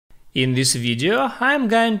In this video, I'm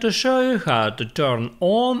going to show you how to turn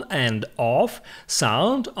on and off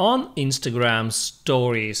sound on Instagram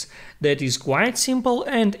stories. That is quite simple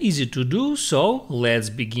and easy to do, so let's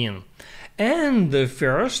begin. And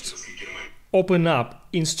first, open up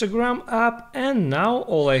Instagram app, and now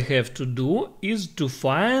all I have to do is to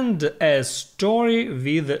find a story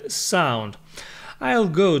with sound. I'll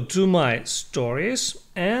go to my stories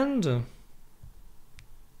and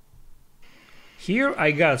here I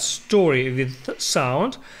got story with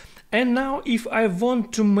sound, and now if I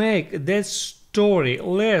want to make that story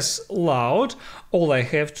less loud, all I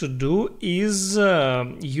have to do is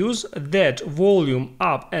use that volume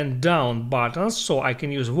up and down buttons, so I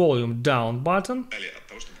can use volume down button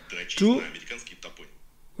to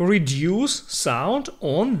reduce sound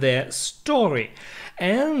on the story.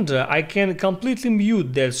 And I can completely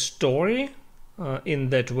mute that story in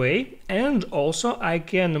that way, and also I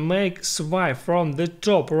can make swipe from the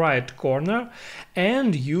top right corner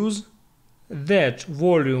and use that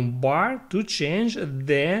volume bar to change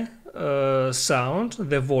the sound,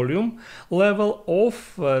 the volume level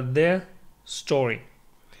of the story.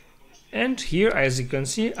 And here, as you can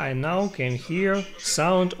see, I now can hear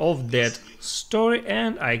sound of that story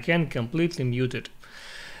and I can completely mute it.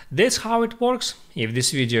 That's how it works. If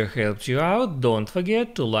this video helped you out, don't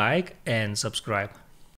forget to like and subscribe.